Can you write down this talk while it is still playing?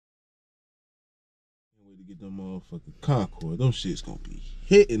to get them motherfucking Concord. Them shits gonna be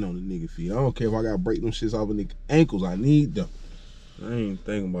hitting on the nigga feet. I don't care if I gotta break them shits off of nigga ankles. I need them. I ain't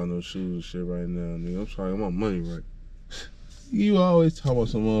thinking about no shoes and shit right now, nigga. I'm trying to get my money right. You always talk about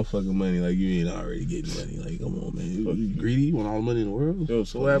some motherfucking money like you ain't already getting money. Like, come on, man. You greedy? You want all the money in the world? Yo,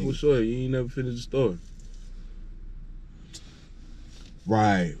 so what happened with Shorty? You ain't never finished the story.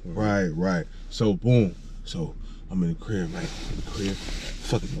 Right. So, boom. So, I'm in the crib, right? In the crib.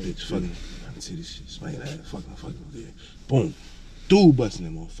 Fucking bitch. Fucking. I can see this shit. Smacking that. Fucking. Yeah. Boom. Dude busting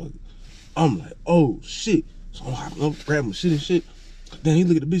that motherfucker. I'm like, oh, shit. So, I'm hopping up, grabbing my shit and shit. Then he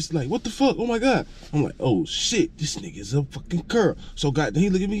look at the bitch like, what the fuck? Oh my God. I'm like, oh shit, this nigga's a fucking curl. So God, then he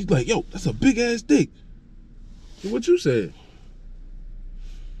look at me, he's like, yo, that's a big ass dick. What you said?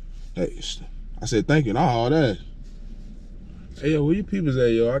 Hey, I said thank you and all that. Hey yo, where you peoples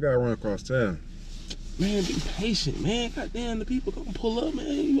at, yo? I gotta run across town. Man, be patient, man. Goddamn, the people gonna pull up, man.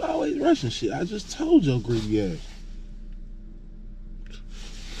 You always rushing shit. I just told your greedy ass.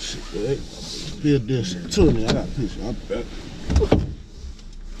 Shit, man. Be a dish to me. I got a picture. I bet.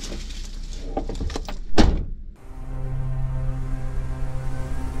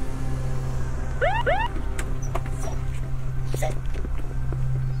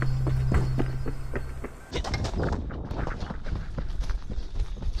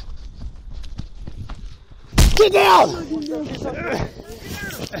 Get down! Look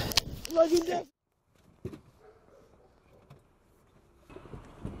at that.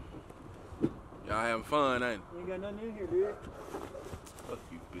 Y'all having fun, ain't it? You ain't got nothing in here, dude. Fuck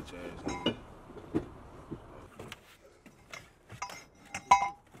you, bitch ass nigga.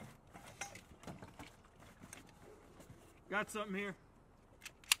 Got something here.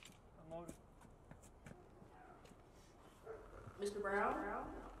 Unload it. Mr. Brown?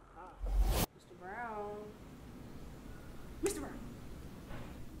 Mr. Brown? Mr. Brown?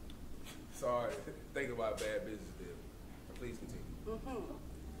 Sorry, think about bad business deal. Please continue.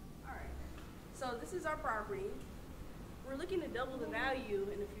 Alright. So this is our property. We're looking to double the value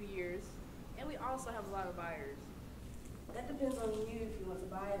in a few years. And we also have a lot of buyers. That depends on you if you want to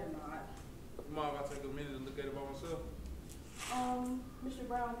buy it or not. Mind if I take a minute to look at it by myself? Mr.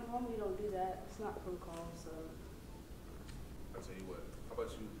 Brown, normally don't do that. It's not protocol, so. I'll tell you what, how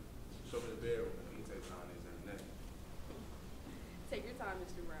about you show me the bedroom and you take time these and that. Take your time,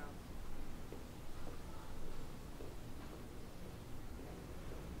 Mr. Brown.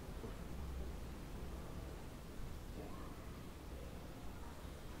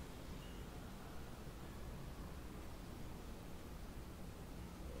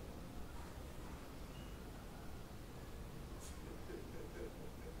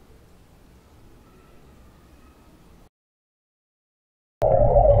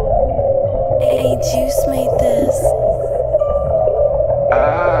 Hey, Juice made this.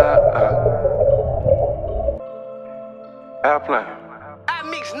 Airplvne. I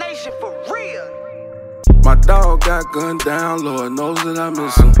mix nation for real. My dog got gunned down, Lord knows that I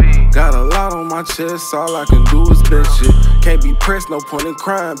miss him. Got a lot on my chest, all I can do is bet shit. Can't be pressed, no point in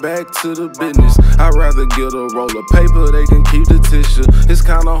crying, back to the business. I'd rather get a roll of paper, they can keep the tissue. It's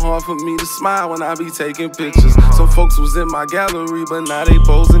kinda hard for me to smile when I be taking pictures. Some folks was in my gallery, but now they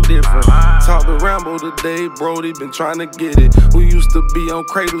posing different. Talked to Rambo today, broady, been trying to get it. We used to be on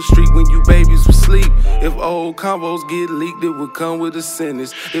Cradle Street when you babies would sleep. If old convos get leaked, it would come with a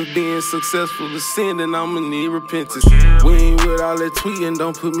sentence. If being successful is sin, then I'ma need repentance. We ain't with all that tweetin',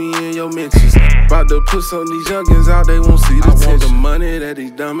 don't put me in your mentions. About to put some of these youngins out, they won't see the tension. I want the money that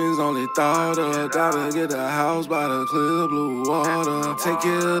these dummies only thought of. Gotta get a house by the clear blue water. Take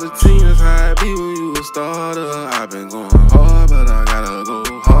care of the team, that's how it be when you a starter. I've been going hard, but I gotta go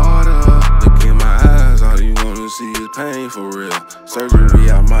harder. Look in my eyes, all you gonna see is pain for real.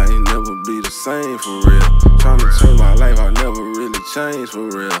 Surgery, I might never be the same for real. Tryna change my life, I never really changed for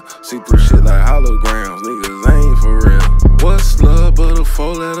real. See through shit like holograms, niggas ain't for real. What's love but a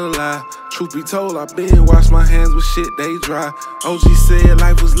four-letter lie? Truth be told, I been wash my hands with shit they dry. OG said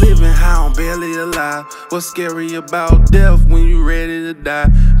life was living, how I'm barely alive. What's scary about death when you ready to die?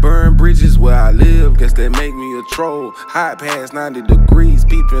 Burn bridges where I live, guess that make me a troll. Hot past 90 degrees,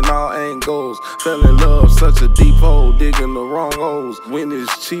 peeping all angles. Fell in love, such a deep hole, digging the wrong holes. When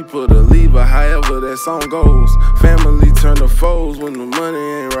it's cheaper to leave her, however that song goes. Family turn to foes when the money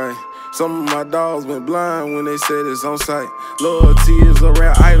ain't right. Some of my dogs went blind when they said it's on sight. Loyalty is a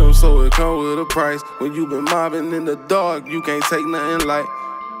rare item, so it come with a price. When you been mobbing in the dark, you can't take nothing light.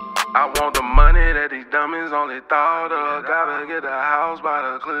 I want the money that these dummies only thought of. Gotta get a house by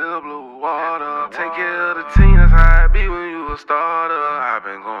the clear blue water. Take care of the team, that's how it be when you a starter. I've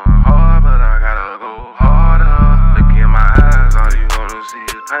been going hard, but I gotta go harder. Look in my eyes, all you gonna see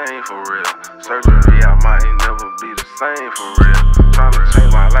is pain. pain for real. Surgery, I might never be the same for real. Tryna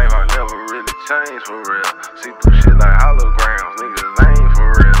change my life, I never really changed for real. See through shit like hologram.